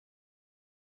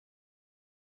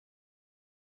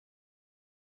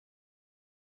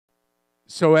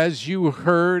So as you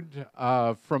heard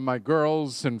from my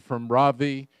girls and from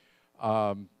Rabbi,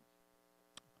 um,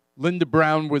 Linda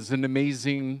Brown was an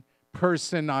amazing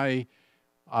person.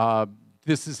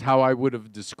 This is how I would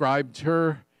have described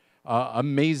her.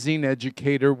 Amazing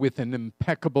educator with an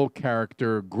impeccable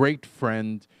character, a great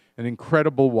friend, an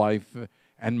incredible wife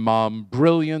and mom,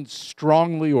 brilliant,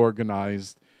 strongly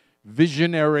organized,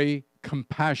 visionary,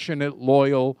 compassionate,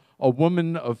 loyal, a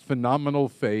woman of phenomenal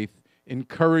faith,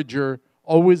 encourager,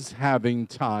 always having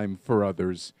time for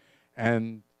others.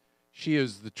 And she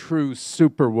is the true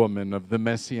superwoman of the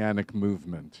Messianic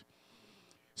movement.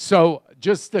 So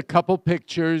just a couple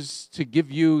pictures to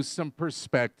give you some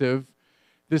perspective.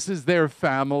 This is their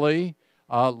family.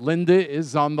 Linda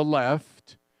is on the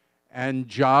left, and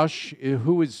Josh,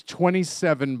 who is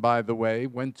 27, by the way,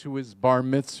 went to his bar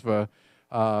mitzvah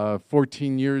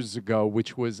 14 years ago,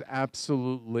 which was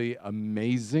absolutely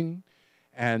amazing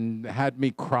and had me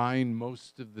crying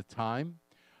most of the time.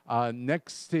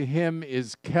 Next to him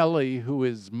is Kelly, who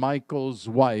is Michael's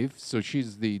wife, so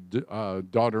she's the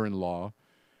daughter-in-law.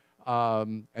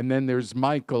 And then there's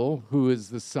Michael, who is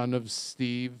the son of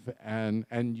Steve,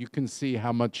 and you can see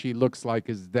how much he looks like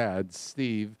his dad,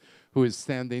 Steve, who is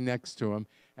standing next to him.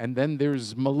 And then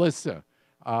there's Melissa,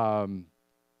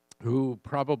 who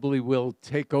probably will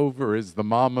take over as the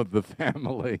mom of the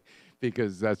family,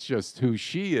 because that's just who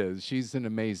she is. She's an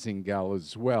amazing gal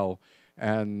as well.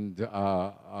 And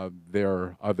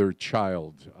their other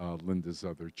child, Linda's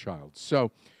other child. So,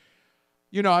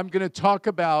 you know, I'm going to talk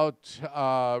about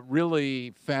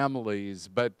really families,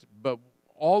 but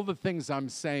all the things I'm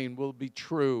saying will be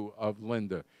true of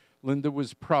Linda. Linda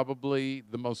was probably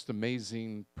the most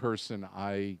amazing person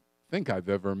I think I've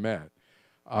ever met,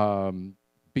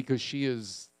 because she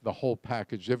is the whole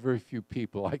package. There are very few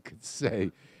people I could say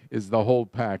is the whole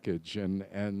package,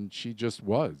 and she just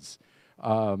was.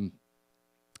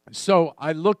 So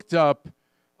I looked up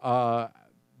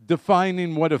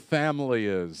defining what a family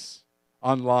is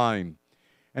online,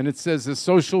 and it says a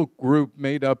social group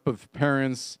made up of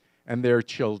parents and their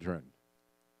children.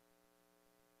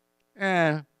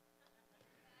 Let's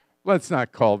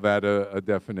not call that a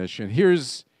definition.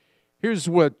 Here's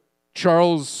what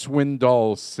Charles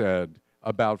Swindoll said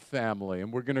about family,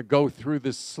 and we're going to go through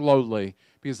this slowly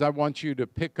because I want you to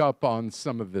pick up on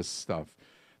some of this stuff.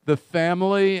 The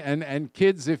family, and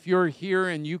kids, if you're here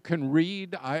and you can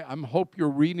read, I hope you're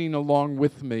reading along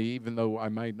with me, even though I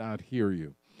might not hear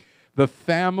you. The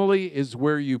family is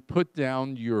where you put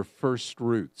down your first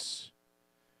roots,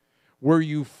 where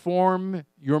you form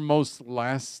your most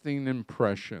lasting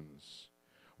impressions,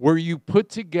 where you put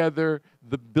together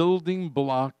the building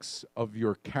blocks of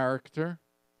your character,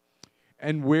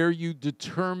 and where you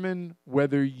determine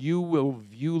whether you will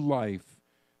view life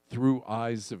through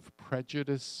eyes of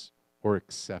prejudice or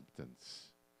acceptance.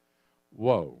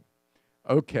 Whoa.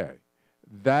 Okay.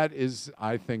 That is,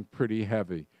 I think, pretty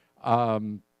heavy.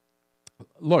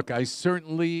 Look, I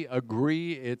certainly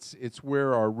agree. It's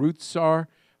where our roots are.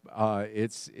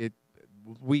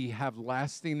 We have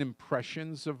lasting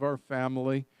impressions of our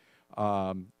family.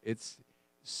 It's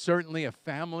certainly a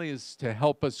family is to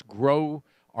help us grow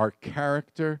our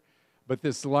character. But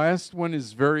this last one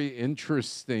is very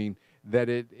interesting,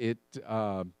 that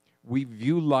we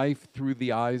view life through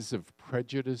the eyes of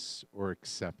prejudice or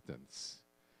acceptance.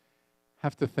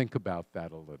 Have to think about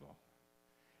that a little.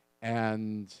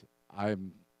 And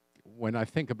when I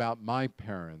think about my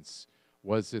parents,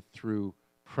 was it through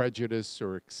prejudice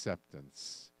or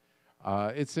acceptance?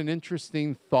 It's an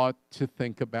interesting thought to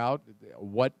think about,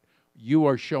 what you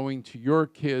are showing to your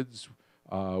kids,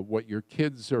 what your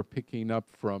kids are picking up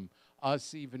from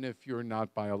us, even if you're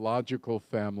not biological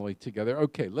family together.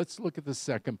 Okay, let's look at the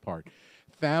second part.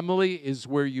 Family is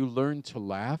where you learn to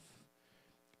laugh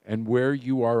and where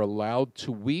you are allowed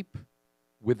to weep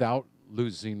without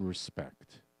losing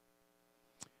respect.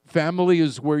 Family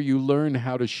is where you learn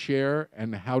how to share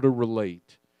and how to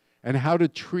relate and how to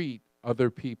treat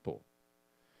other people.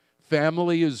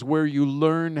 Family is where you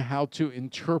learn how to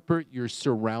interpret your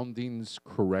surroundings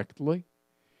correctly.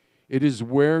 It is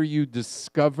where you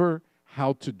discover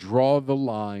how to draw the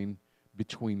line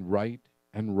between right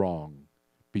and wrong,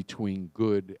 between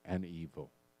good and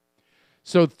evil.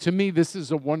 So to me, this is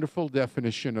a wonderful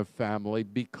definition of family,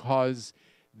 because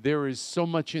there is so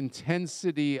much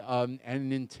intensity and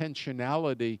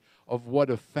intentionality of what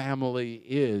a family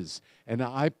is. And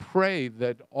I pray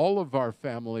that all of our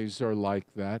families are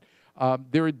like that.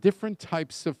 There are different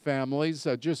types of families.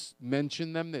 I just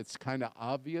mentioned them. It's kind of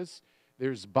obvious.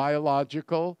 There's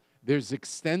biological. There's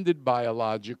extended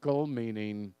biological,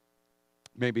 meaning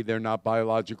maybe they're not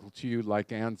biological to you,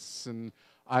 like aunts and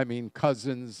I mean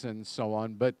cousins and so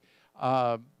on, but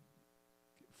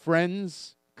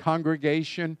friends,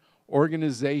 congregation,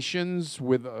 organizations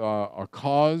with a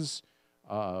cause,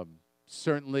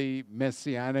 certainly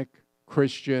Messianic,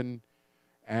 Christian,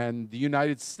 and the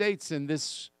United States. And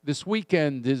this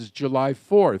weekend is July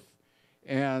 4th.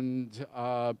 And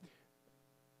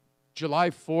July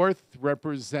 4th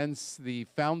represents the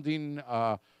founding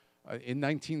in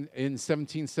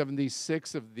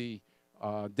 1776 of the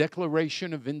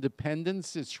Declaration of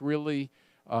Independence. It's really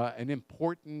an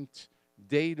important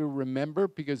day to remember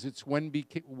because it's when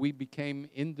we became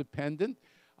independent.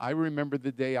 I remember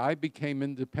the day I became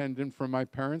independent from my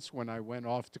parents when I went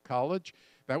off to college.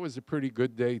 That was a pretty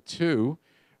good day, too.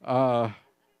 One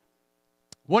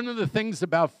of the things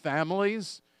about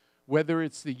families, whether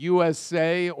it's the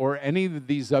USA or any of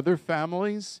these other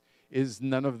families, is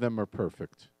none of them are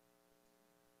perfect.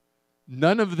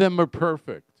 None of them are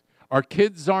perfect. Our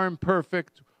kids aren't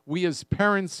perfect. We as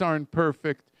parents aren't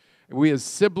perfect. We as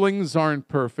siblings aren't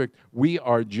perfect. We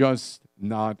are just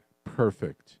not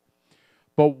perfect.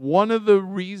 But one of the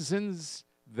reasons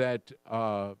that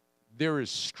there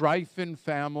is strife in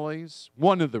families,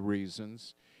 one of the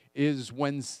reasons, is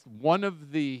when one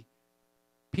of the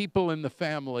people in the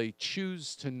family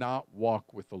choose to not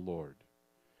walk with the Lord.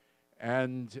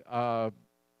 And,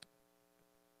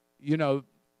 you know,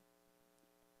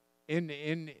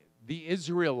 in the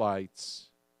Israelites,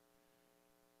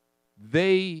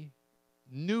 they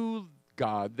knew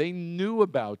God, they knew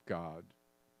about God,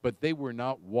 but they were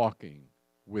not walking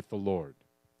with the Lord.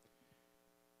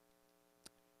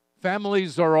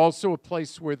 Families are also a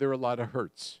place where there are a lot of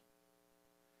hurts.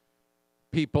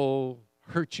 People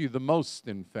hurt you the most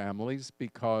in families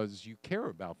because you care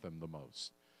about them the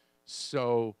most.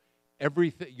 So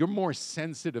everything, you're more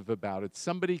sensitive about it.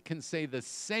 Somebody can say the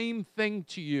same thing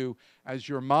to you as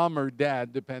your mom or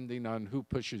dad, depending on who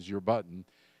pushes your button.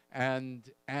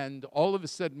 And all of a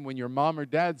sudden, when your mom or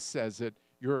dad says it,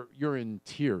 you're in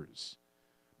tears.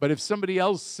 But if somebody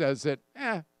else says it,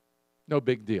 no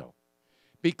big deal.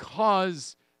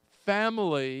 Because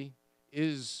family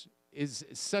is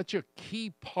such a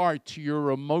key part to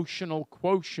your emotional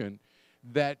quotient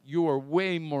that you are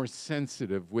way more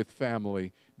sensitive with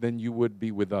family than you would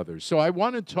be with others. So I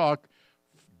want to talk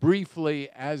briefly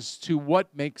as to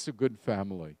what makes a good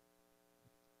family.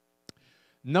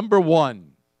 Number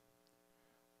one,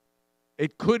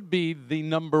 it could be the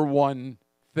number one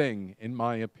thing, in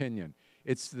my opinion.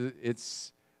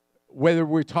 It's whether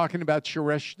we're talking about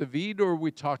Shoresh David or we're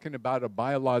talking about a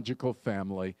biological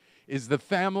family, is the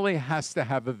family has to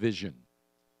have a vision.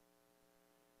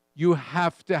 You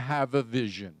have to have a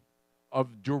vision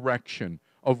of direction,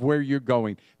 of where you're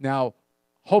going. Now,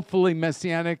 hopefully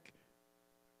Messianic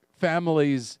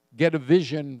families get a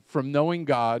vision from knowing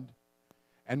God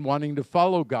and wanting to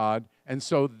follow God, and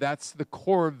so that's the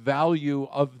core value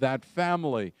of that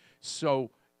family. So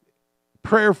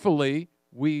prayerfully,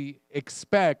 we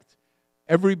expect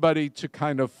everybody to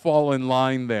kind of fall in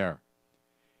line there.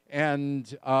 And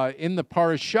in the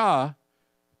parashah,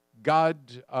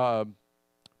 God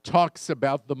talks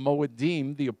about the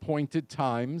Moedim, the appointed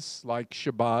times, like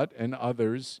Shabbat and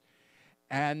others,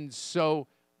 and so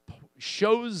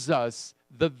shows us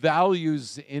the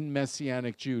values in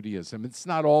Messianic Judaism. It's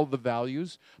not all the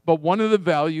values, but one of the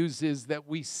values is that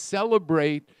we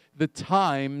celebrate the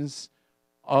times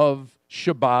of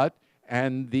Shabbat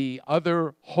and the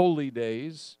other holy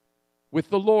days with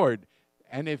the Lord.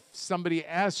 And if somebody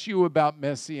asks you about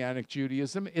Messianic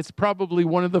Judaism, it's probably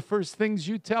one of the first things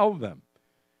you tell them.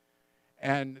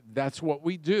 And that's what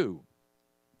we do.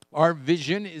 Our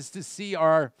vision is to see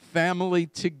our family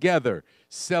together,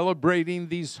 celebrating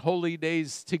these holy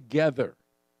days together.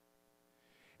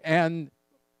 And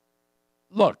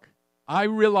look, I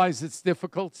realize it's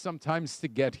difficult sometimes to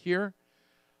get here,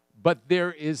 but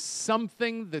there is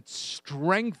something that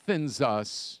strengthens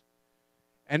us,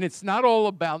 and it's not all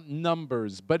about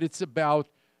numbers, but it's about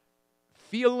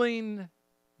feeling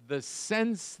the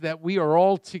sense that we are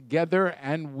all together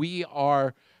and we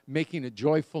are making a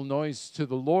joyful noise to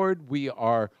the Lord. We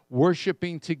are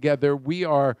worshiping together. We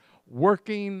are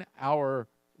working our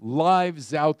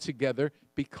lives out together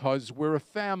because we're a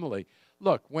family.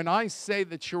 Look, when I say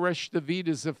that Shoresh David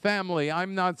is a family,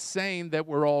 I'm not saying that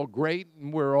we're all great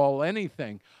and we're all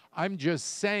anything. I'm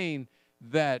just saying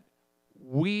that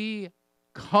we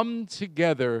come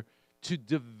together to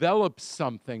develop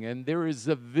something, and there is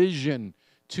a vision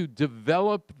to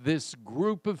develop this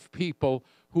group of people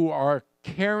who are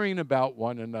caring about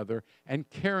one another and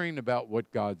caring about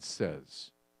what God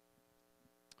says.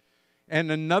 And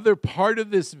another part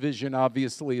of this vision,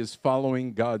 obviously, is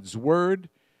following God's word.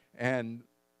 And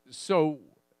so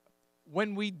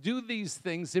when we do these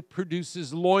things, it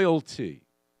produces loyalty.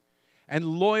 And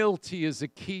loyalty is a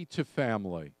key to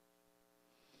family.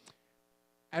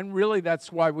 And really,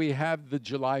 that's why we have the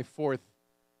July 4th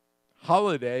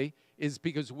holiday, is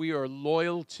because we are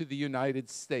loyal to the United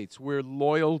States. We're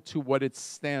loyal to what it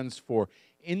stands for,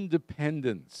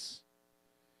 independence.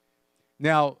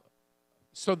 Now,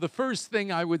 so the first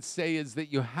thing I would say is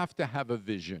that you have to have a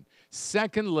vision.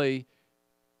 Secondly,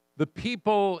 the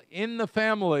people in the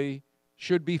family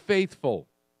should be faithful.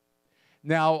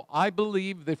 Now, I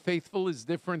believe that faithful is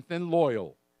different than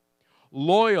loyal.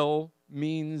 Loyal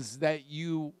means that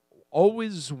you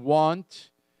always want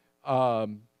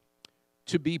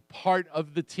to be part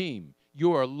of the team.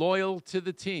 You are loyal to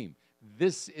the team.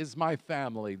 This is my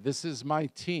family. This is my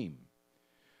team.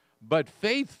 But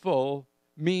faithful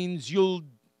means you'll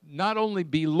not only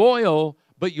be loyal,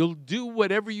 but you'll do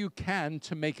whatever you can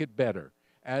to make it better.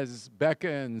 As Becca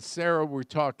and Sarah were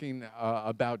talking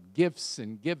about gifts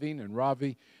and giving, and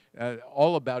Rabbi,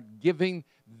 all about giving,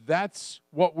 that's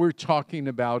what we're talking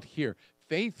about here.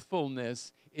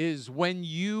 Faithfulness is when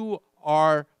you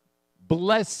are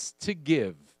blessed to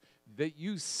give, that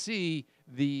you see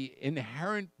the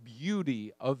inherent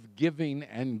beauty of giving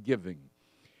and giving.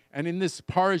 And in this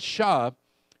parashah,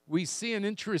 we see an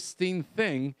interesting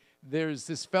thing. There's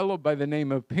this fellow by the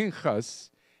name of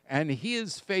Pinchas, and he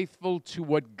is faithful to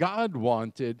what God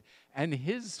wanted, and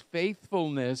his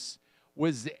faithfulness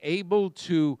was able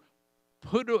to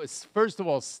first of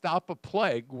all, stop a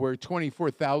plague where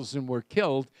 24,000 were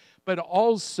killed, but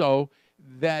also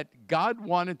that God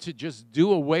wanted to just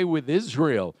do away with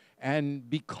Israel. And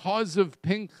because of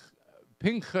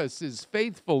Pinchas'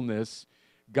 faithfulness,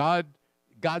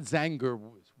 God's anger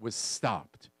was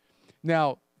stopped.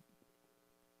 Now,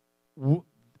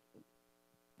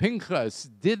 Pinchas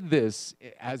did this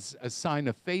as a sign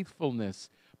of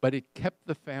faithfulness, but it kept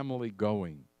the family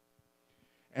going.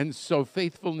 And so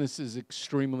faithfulness is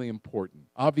extremely important.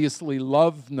 Obviously,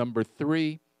 love, number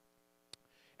 3.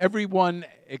 Everyone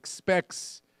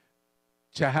expects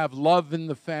to have love in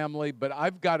the family, but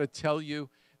I've got to tell you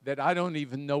that I don't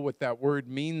even know what that word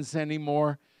means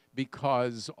anymore,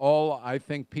 because all I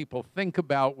think people think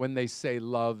about when they say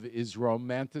love is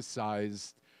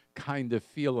romanticized kind of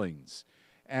feelings.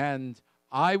 And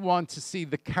I want to see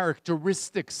the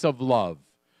characteristics of love.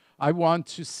 I want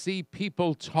to see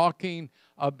people talking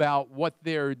about what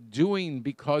they're doing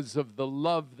because of the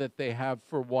love that they have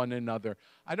for one another.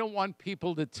 I don't want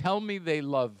people to tell me they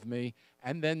love me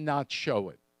and then not show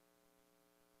it.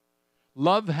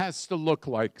 Love has to look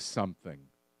like something.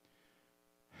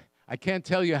 I can't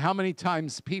tell you how many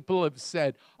times people have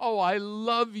said, oh, I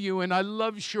love you, and I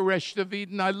love Shoresh David,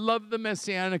 and I love the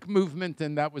Messianic movement,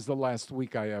 and that was the last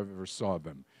week I ever saw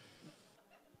them.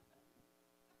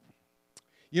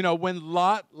 You know, when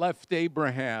Lot left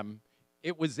Abraham,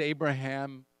 it was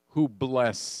Abraham who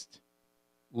blessed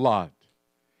Lot.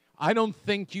 I don't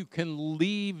think you can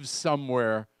leave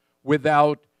somewhere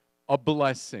without a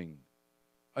blessing.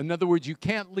 In other words, you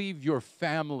can't leave your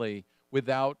family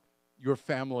without your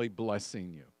family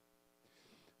blessing you.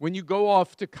 When you go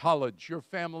off to college, your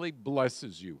family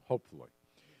blesses you, hopefully.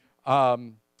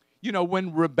 You know,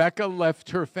 when Rebecca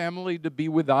left her family to be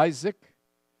with Isaac,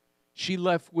 she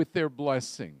left with their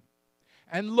blessing.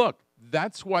 And look,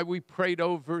 that's why we prayed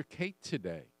over Kate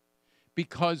today.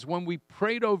 Because when we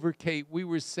prayed over Kate, we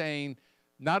were saying,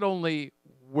 not only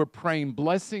we're praying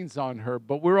blessings on her,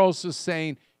 but we're also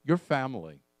saying, you're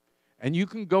family. And you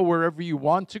can go wherever you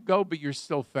want to go, but you're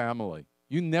still family.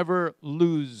 You never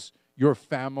lose your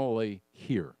family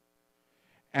here.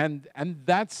 And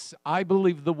that's, I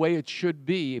believe, the way it should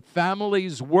be.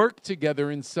 Families work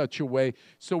together in such a way,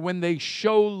 so when they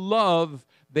show love,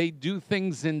 they do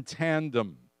things in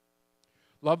tandem.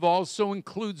 Love also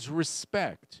includes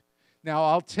respect. Now,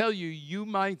 I'll tell you, you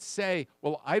might say,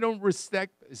 well, I don't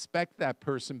respect that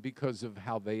person because of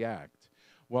how they act.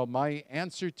 Well, my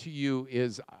answer to you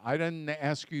is, I didn't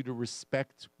ask you to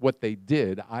respect what they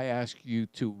did. I ask you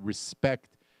to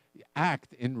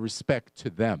act in respect to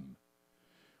them.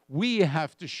 We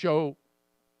have to show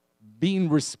being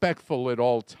respectful at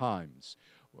all times.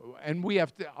 And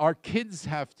our kids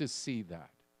have to see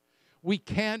that. We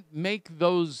can't make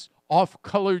those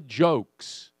off-color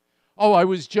jokes. Oh, I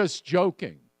was just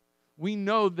joking. We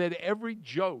know that every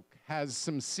joke has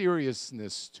some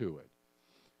seriousness to it.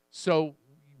 So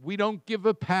we don't give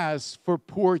a pass for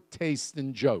poor taste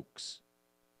in jokes.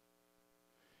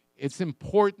 It's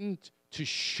important to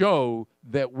show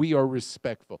that we are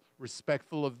respectful.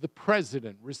 Respectful of the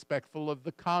president, respectful of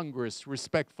the Congress,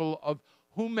 respectful of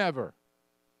whomever.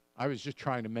 I was just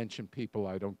trying to mention people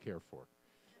I don't care for.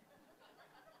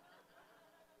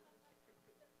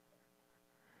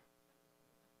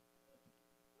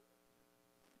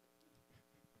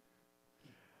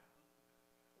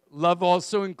 Love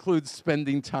also includes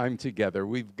spending time together.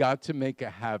 We've got to make a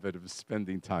habit of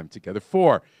spending time together.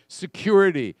 4,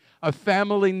 security. A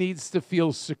family needs to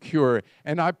feel secure.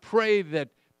 And I pray that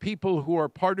people who are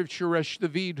part of Shoresh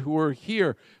David, who are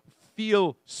here,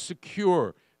 feel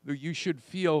secure. You should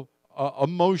feel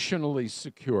emotionally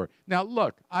secure. Now,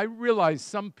 look, I realize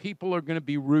some people are going to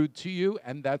be rude to you,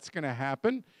 and that's going to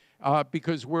happen.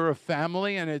 Because we're a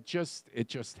family, and it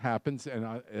just happens,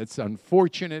 and it's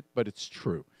unfortunate, but it's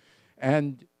true.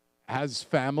 And as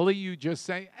family, you just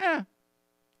say,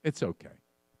 it's okay.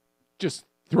 Just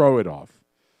throw it off.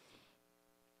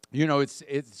 You know, it's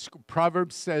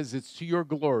Proverbs says it's to your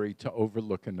glory to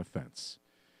overlook an offense.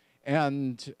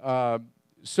 And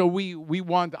so we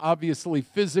want, obviously,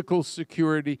 physical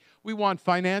security. We want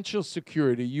financial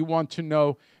security. You want to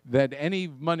know that any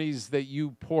monies that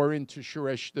you pour into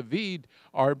Shoresh David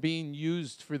are being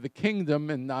used for the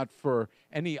kingdom and not for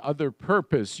any other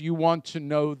purpose. You want to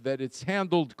know that it's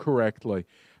handled correctly.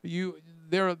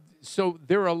 There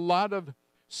are a lot of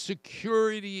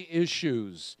security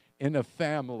issues in a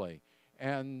family.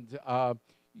 And,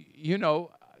 you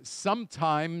know,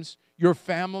 sometimes your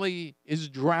family is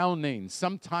drowning.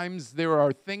 Sometimes there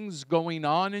are things going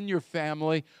on in your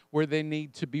family where they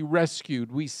need to be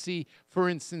rescued. We see, for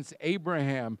instance,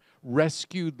 Abraham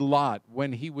rescued Lot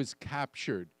when he was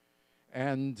captured.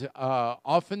 And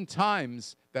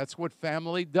oftentimes, that's what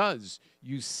family does.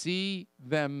 You see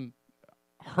them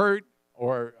hurt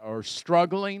or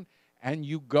struggling, and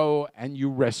you go and you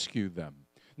rescue them.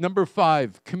 Number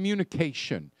 5,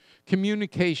 communication.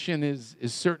 Communication is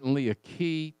certainly a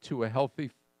key to a healthy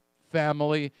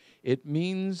family. It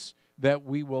means that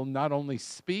we will not only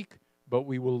speak, but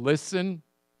we will listen,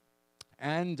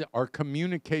 and our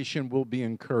communication will be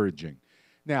encouraging.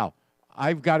 Now,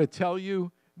 I've got to tell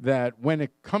you that when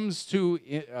it comes to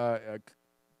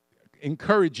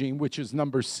encouraging, which is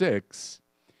number 6,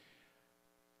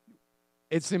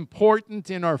 it's important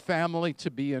in our family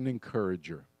to be an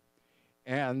encourager.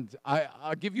 And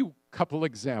I'll give you a couple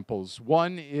examples.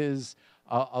 One is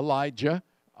Elijah.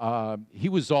 He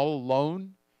was all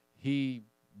alone. He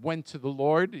went to the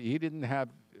Lord. He didn't have,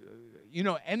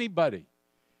 anybody.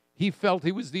 He felt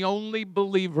he was the only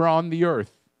believer on the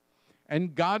earth.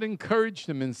 And God encouraged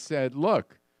him and said,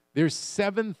 look, there's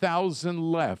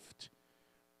 7,000 left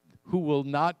who will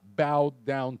not bow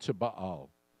down to Baal.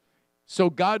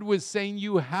 So God was saying,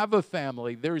 you have a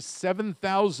family. There's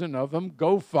 7,000 of them.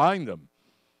 Go find them.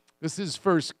 This is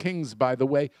 1 Kings, by the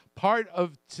way, part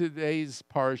of today's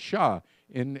parashah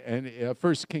in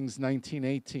 1 Kings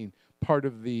 19:18, part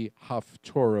of the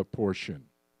Haftorah portion.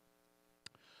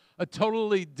 A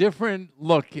totally different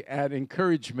look at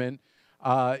encouragement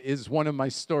is one of my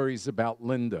stories about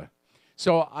Linda.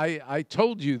 So I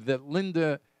told you that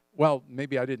Linda, well,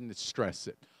 maybe I didn't stress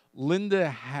it. Linda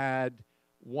had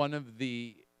one of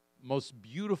the most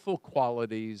beautiful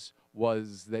qualities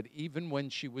was that even when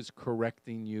she was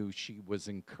correcting you, she was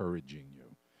encouraging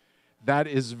you. That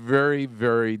is very,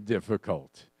 very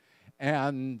difficult.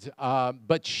 And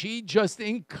but she just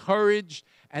encouraged,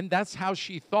 and that's how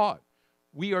she thought.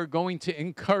 We are going to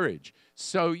encourage.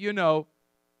 So,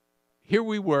 here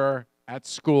we were at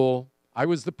school. I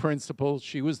was the principal.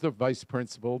 She was the vice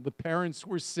principal. The parents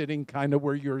were sitting kind of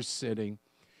where you're sitting.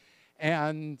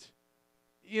 And,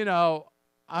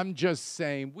 I'm just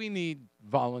saying, we need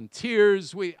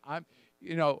volunteers.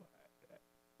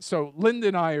 So Linda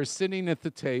and I are sitting at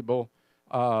the table,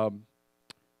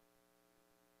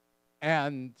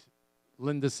 and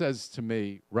Linda says to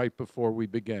me right before we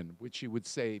begin, which she would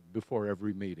say before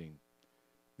every meeting,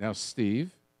 now,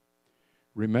 Steve,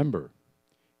 remember,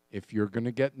 if you're going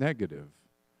to get negative,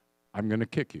 I'm going to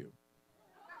kick you.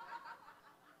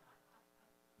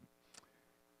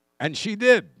 And she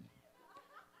did.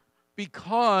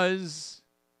 Because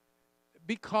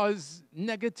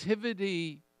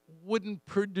negativity wouldn't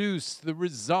produce the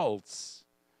results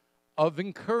of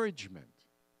encouragement.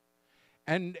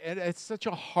 And it's such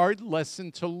a hard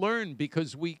lesson to learn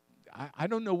because I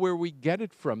don't know where we get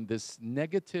it from, this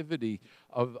negativity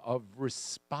of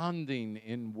responding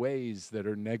in ways that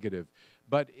are negative.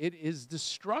 But it is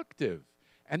destructive.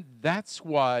 And that's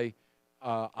why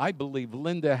I believe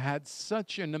Linda had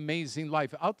such an amazing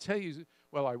life. I'll tell you,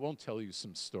 well, I won't tell you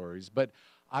some stories, but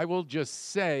I will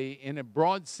just say in a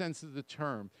broad sense of the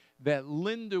term that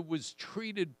Linda was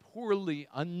treated poorly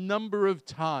a number of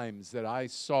times that I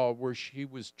saw where she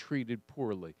was treated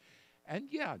poorly. And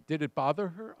yeah, did it bother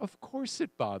her? Of course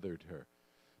it bothered her.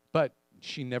 But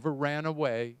she never ran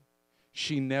away.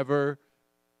 She never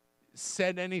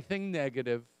said anything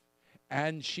negative.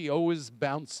 And she always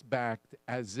bounced back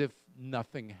as if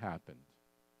nothing happened.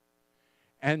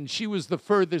 And she was the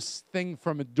furthest thing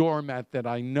from a doormat that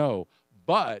I know.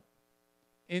 But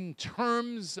in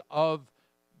terms of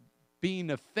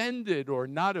being offended or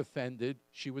not offended,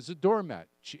 she was a doormat.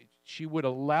 She would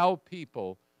allow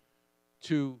people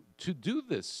to do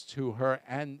this to her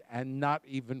and not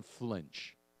even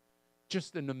flinch.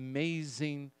 Just an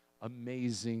amazing,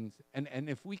 amazing, and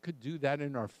if we could do that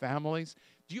in our families,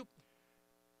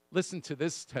 listen to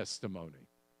this testimony.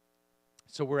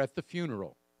 So we're at the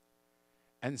funeral,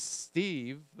 and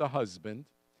Steve, the husband,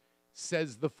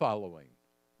 says the following: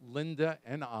 Linda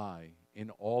and I, in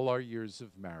all our years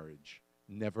of marriage,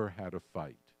 never had a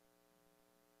fight.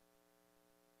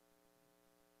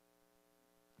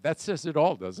 That says it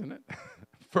all, doesn't it?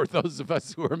 For those of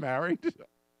us who are married.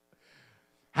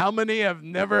 How many have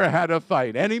never had a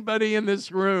fight? Anybody in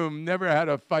this room never had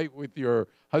a fight with your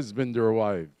husband or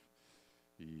wife?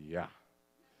 Yeah.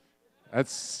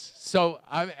 That's so,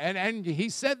 and he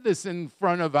said this in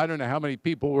front of, I don't know how many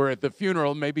people were at the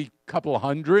funeral, maybe a couple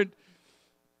hundred.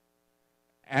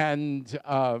 And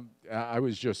I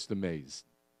was just amazed.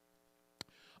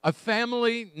 A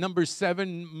family, number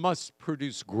 7, must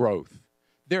produce growth.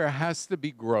 There has to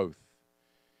be growth.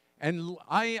 And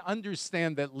I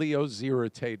understand that Leo's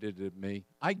irritated at me.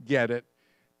 I get it.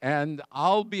 And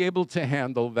I'll be able to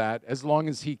handle that as long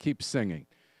as he keeps singing.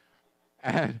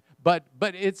 But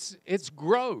it's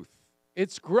growth.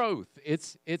 It's growth.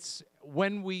 It's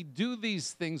when we do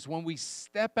these things, when we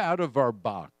step out of our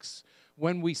box,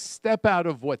 when we step out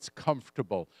of what's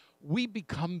comfortable, we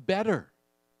become better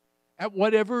at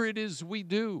whatever it is we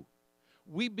do.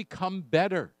 We become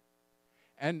better.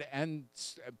 And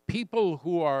people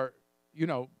who are,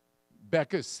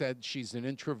 Becca said she's an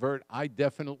introvert. I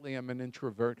definitely am an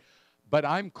introvert. But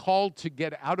I'm called to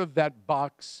get out of that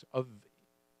box of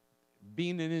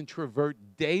being an introvert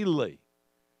daily.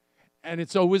 And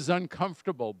it's always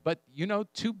uncomfortable. But,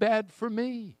 too bad for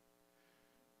me.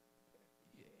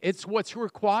 It's what's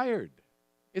required.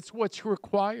 It's what's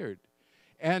required.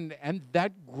 And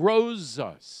that grows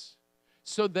us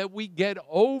so that we get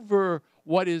over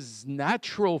what is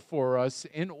natural for us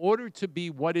in order to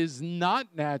be what is not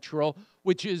natural,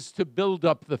 which is to build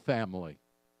up the family.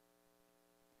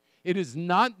 It is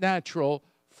not natural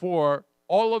for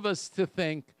all of us to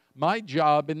think, my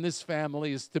job in this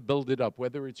family is to build it up,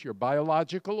 whether it's your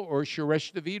biological or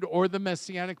Shoresh David or the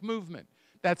Messianic movement.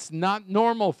 That's not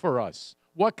normal for us.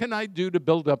 What can I do to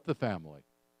build up the family?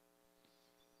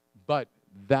 But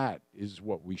that is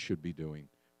what we should be doing.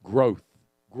 Growth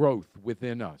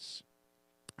within us.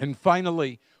 And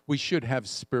finally, we should have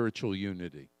spiritual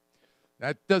unity.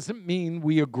 That doesn't mean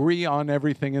we agree on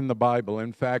everything in the Bible.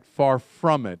 In fact, far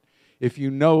from it. If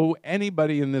you know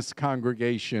anybody in this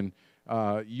congregation,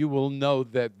 you will know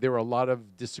that there are a lot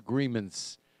of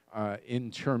disagreements in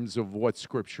terms of what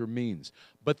Scripture means.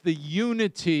 But the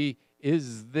unity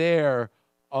is there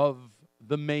of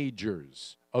the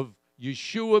majors, of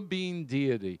Yeshua being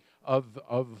deity, of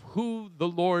who the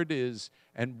Lord is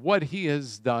and what he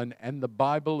has done, and the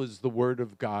Bible is the Word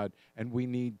of God, and we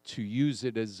need to use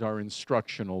it as our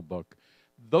instructional book.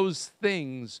 Those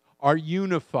things are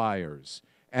unifiers,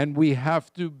 and we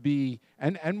have to be,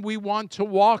 and we want to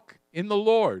walk in the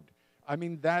Lord. I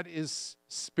mean, that is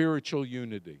spiritual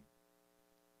unity.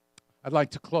 I'd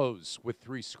like to close with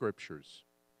 3 scriptures.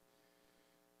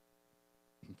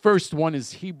 First one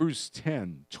is Hebrews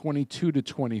 10, 22 to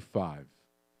 25.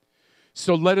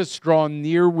 So let us draw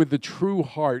near with a true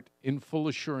heart in full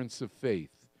assurance of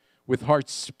faith, with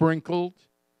hearts sprinkled,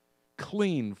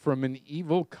 clean from an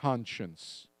evil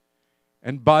conscience,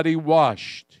 and body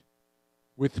washed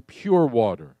with pure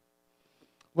water.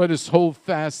 Let us hold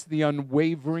fast the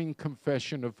unwavering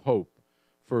confession of hope,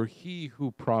 for he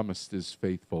who promised is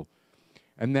faithful.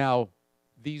 And now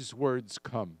these words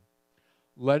come.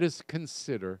 Let us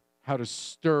consider how to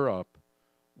stir up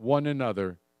one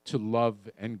another to love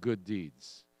and good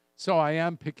deeds. So I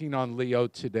am picking on Leo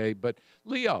today, but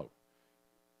Leo,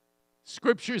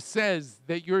 Scripture says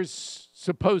that you're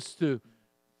supposed to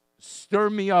stir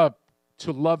me up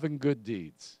to love and good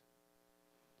deeds.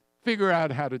 Figure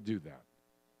out how to do that.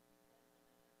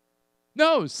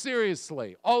 No,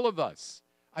 seriously, all of us.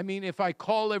 I mean, if I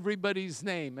call everybody's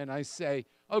name and I say,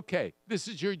 okay, this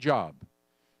is your job.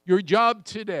 Your job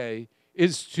today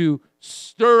is to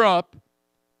stir up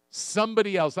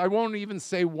somebody else. I won't even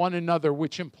say one another,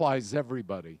 which implies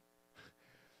everybody.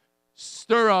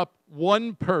 Stir up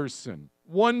one person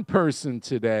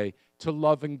today to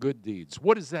love and good deeds.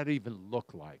 What does that even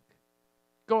look like?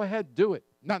 Go ahead, do it.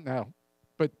 Not now,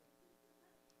 but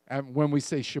when we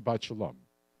say Shabbat Shalom.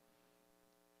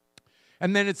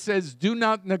 And then it says, do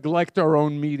not neglect our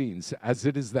own meetings, as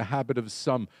it is the habit of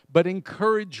some, but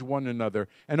encourage one another,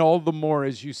 and all the more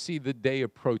as you see the day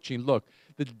approaching. Look,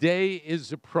 the day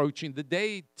is approaching. The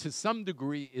day, to some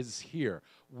degree, is here.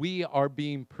 We are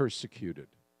being persecuted.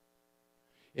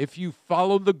 If you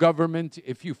follow the government,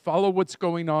 if you follow what's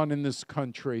going on in this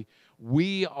country,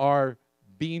 we are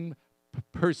being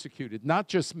persecuted. Not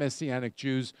just Messianic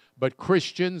Jews, but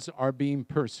Christians are being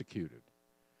persecuted.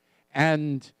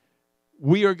 And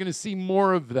we are going to see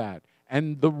more of that.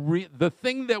 And the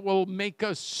thing that will make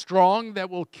us strong,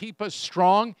 that will keep us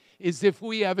strong, is if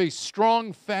we have a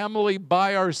strong family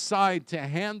by our side to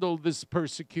handle this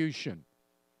persecution.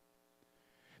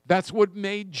 That's what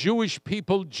made Jewish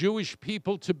people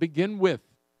to begin with.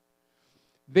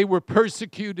 They were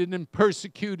persecuted,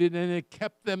 and it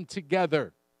kept them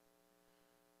together.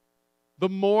 The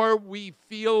more we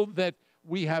feel that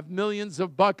we have millions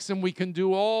of bucks and we can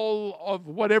do all of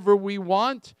whatever we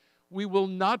want, we will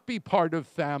not be part of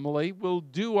family. We'll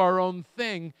do our own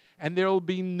thing, and there will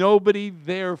be nobody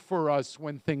there for us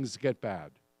when things get bad.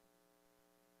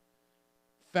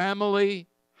 Family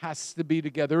has to be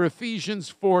together.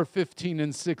 Ephesians 4:15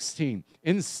 and 16.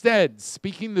 Instead,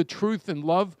 speaking the truth in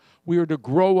love, we are to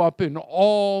grow up in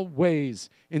all ways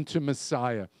into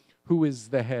Messiah, who is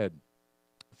the head.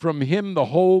 From him, the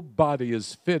whole body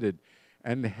is fitted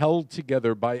and held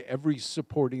together by every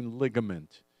supporting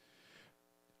ligament.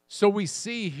 So we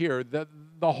see here that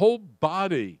the whole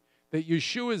body that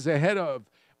Yeshua is the head of,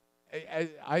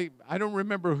 I don't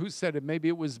remember who said it, maybe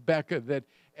it was Becca, that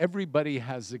everybody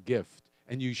has a gift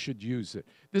and you should use it.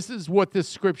 This is what this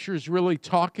scripture is really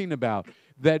talking about,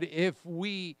 that if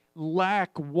we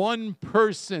lack one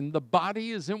person, the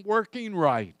body isn't working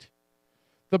right.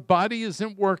 The body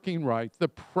isn't working right. The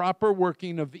proper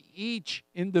working of each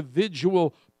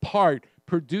individual part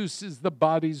produces the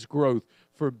body's growth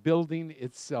for building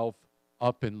itself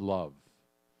up in love.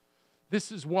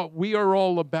 This is what we are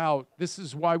all about. This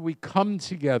is why we come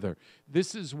together.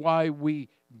 This is why we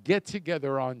get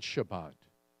together on Shabbat.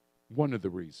 One of the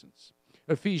reasons.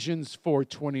 Ephesians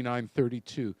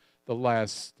 4:29-32, the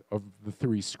last of the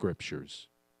three scriptures.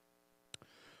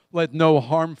 Let no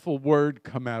harmful word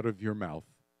come out of your mouth.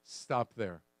 Stop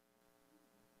there.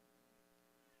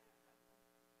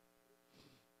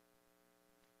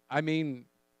 I mean,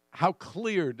 how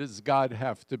clear does God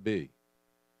have to be?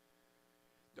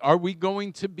 Are we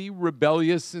going to be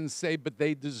rebellious and say, but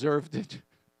they deserved it?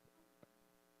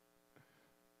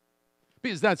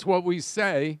 Because that's what we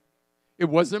say. It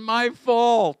wasn't my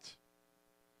fault.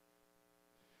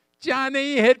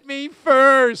 Johnny hit me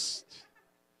first.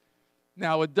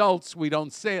 Now, adults, we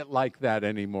don't say it like that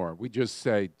anymore. We just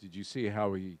say, did you see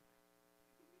how he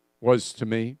was to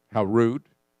me? How rude?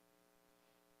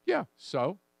 Yeah,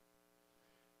 so.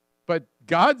 But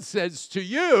God says to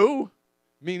you,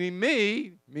 meaning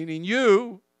me, meaning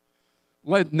you,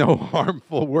 let no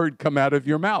harmful word come out of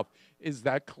your mouth. Is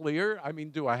that clear? I mean,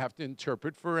 do I have to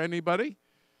interpret for anybody?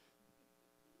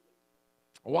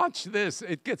 Watch this.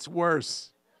 It gets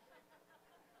worse.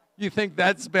 You think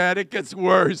that's bad? It gets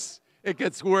worse. It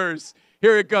gets worse.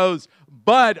 Here it goes.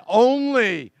 But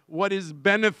only what is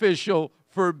beneficial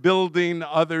for building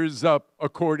others up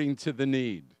according to the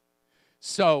need.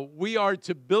 So we are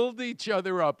to build each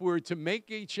other up. We're to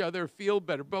make each other feel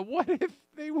better. But what if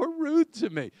they were rude to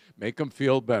me? Make them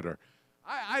feel better.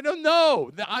 I don't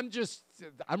know.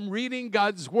 I'm reading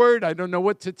God's word. I don't know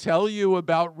what to tell you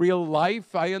about real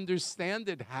life. I understand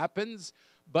it happens.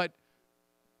 But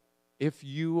if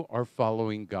you are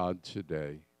following God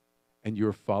today and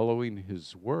you're following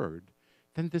his word,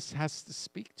 then this has to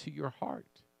speak to your heart.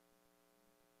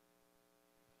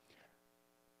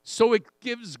 So it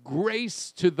gives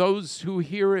grace to those who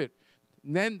hear it.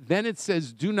 And then it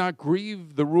says, do not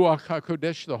grieve the Ruach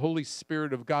HaKodesh, the Holy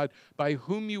Spirit of God, by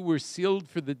whom you were sealed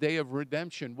for the day of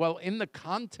redemption. Well, in the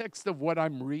context of what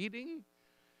I'm reading,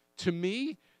 to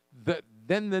me,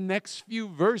 then the next few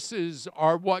verses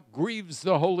are what grieves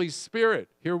the Holy Spirit.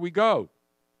 Here we go.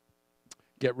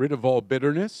 Get rid of all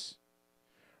bitterness,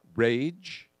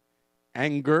 rage,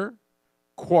 anger,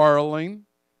 quarreling,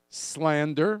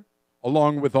 slander,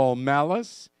 along with all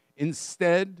malice.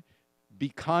 Instead, be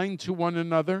kind to one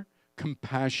another,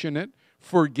 compassionate,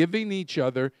 forgiving each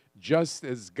other, just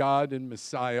as God and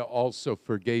Messiah also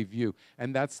forgave you.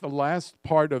 And that's the last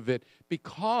part of it,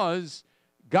 because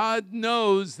God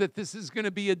knows that this is going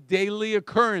to be a daily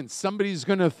occurrence. Somebody's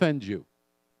going to offend you.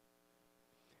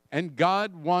 And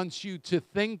God wants you to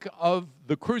think of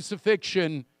the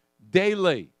crucifixion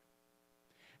daily.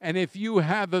 And if you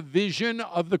have a vision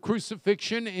of the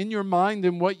crucifixion in your mind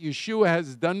and what Yeshua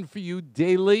has done for you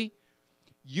daily,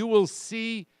 you will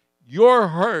see your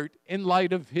hurt in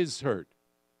light of his hurt.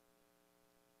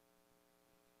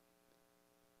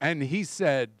 And he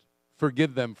said,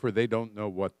 forgive them, for they don't know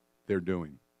what they're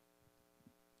doing.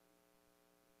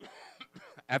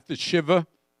 At the Shiva,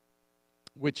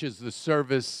 which is the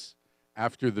service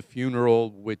after the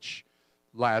funeral, which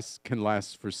can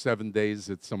last for 7 days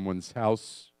at someone's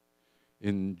house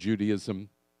in Judaism.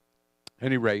 At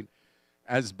any rate,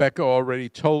 as Becca already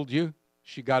told you,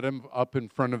 she got him up in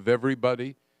front of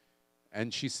everybody,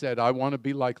 and she said, I want to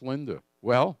be like Linda.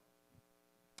 Well,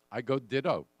 I go,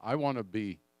 ditto. I want her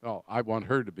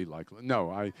to be like Linda. No,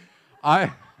 I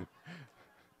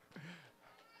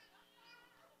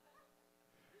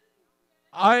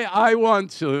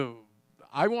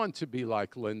want to be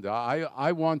like Linda.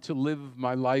 I want to live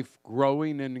my life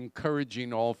growing and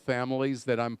encouraging all families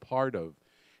that I'm part of.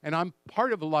 And I'm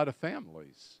part of a lot of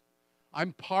families.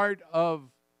 I'm part of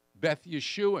Beth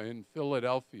Yeshua in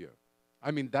Philadelphia.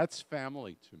 I mean, that's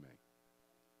family to me.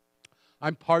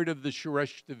 I'm part of the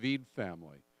Shoresh David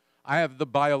family. I have the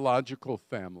biological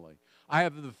family. I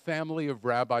have the family of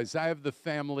rabbis. I have the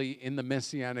family in the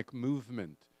Messianic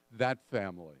movement, that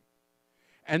family.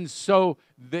 And so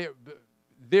there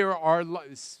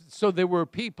were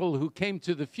people who came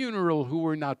to the funeral who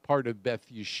were not part of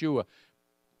Beth Yeshua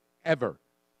ever.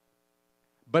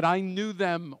 But I knew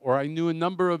them, or I knew a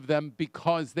number of them,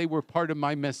 because they were part of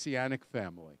my Messianic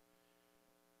family.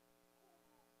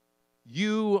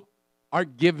 You are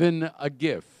given a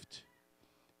gift,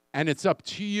 and it's up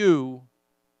to you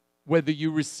whether you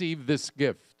receive this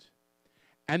gift.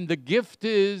 And the gift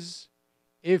is,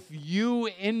 if you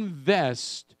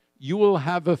invest, you will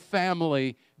have a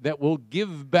family that will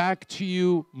give back to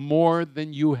you more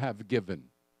than you have given.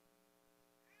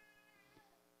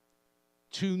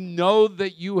 To know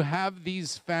that you have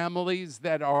these families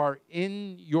that are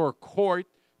in your court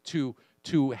to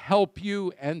help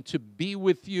you and to be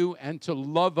with you and to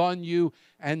love on you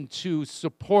and to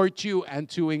support you and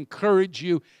to encourage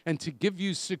you and to give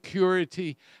you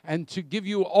security and to give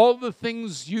you all the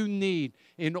things you need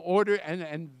in order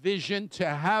and vision to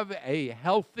have a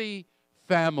healthy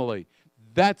family.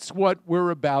 That's what we're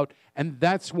about, and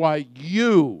that's why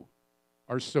you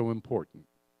are so important.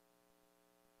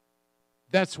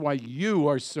 That's why you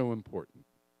are so important.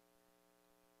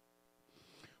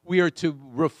 We are to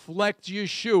reflect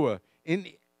Yeshua in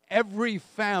every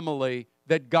family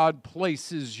that God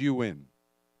places you in.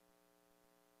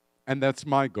 And that's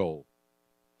my goal.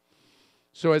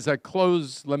 So as I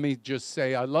close, let me just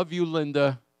say, I love you,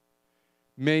 Linda.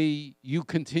 May you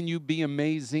continue to be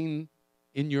amazing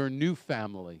in your new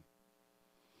family.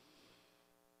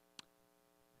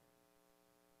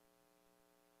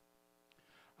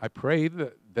 I pray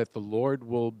that the Lord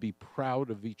will be proud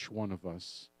of each one of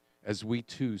us as we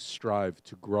too strive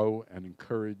to grow and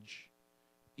encourage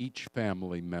each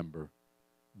family member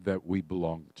that we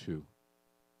belong to.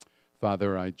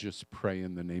 Father, I just pray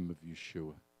in the name of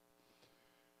Yeshua.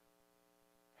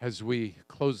 As we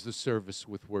close the service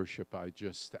with worship, I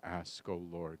just ask, O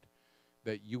Lord,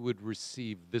 that you would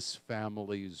receive this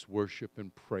family's worship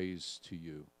and praise to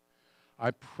you.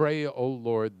 I pray, O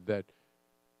Lord, that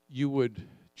you would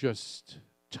just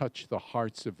touch the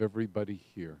hearts of everybody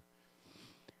here.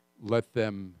 Let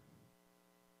them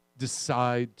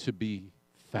decide to be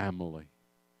family.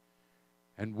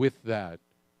 And with that,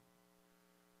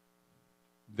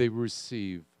 they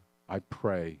receive, I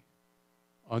pray,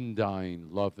 undying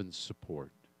love and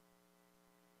support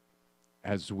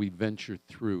as we venture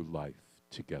through life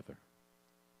together.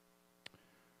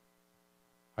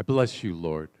 I bless you,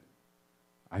 Lord.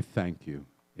 I thank you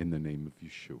in the name of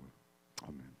Yeshua.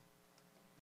 Amen.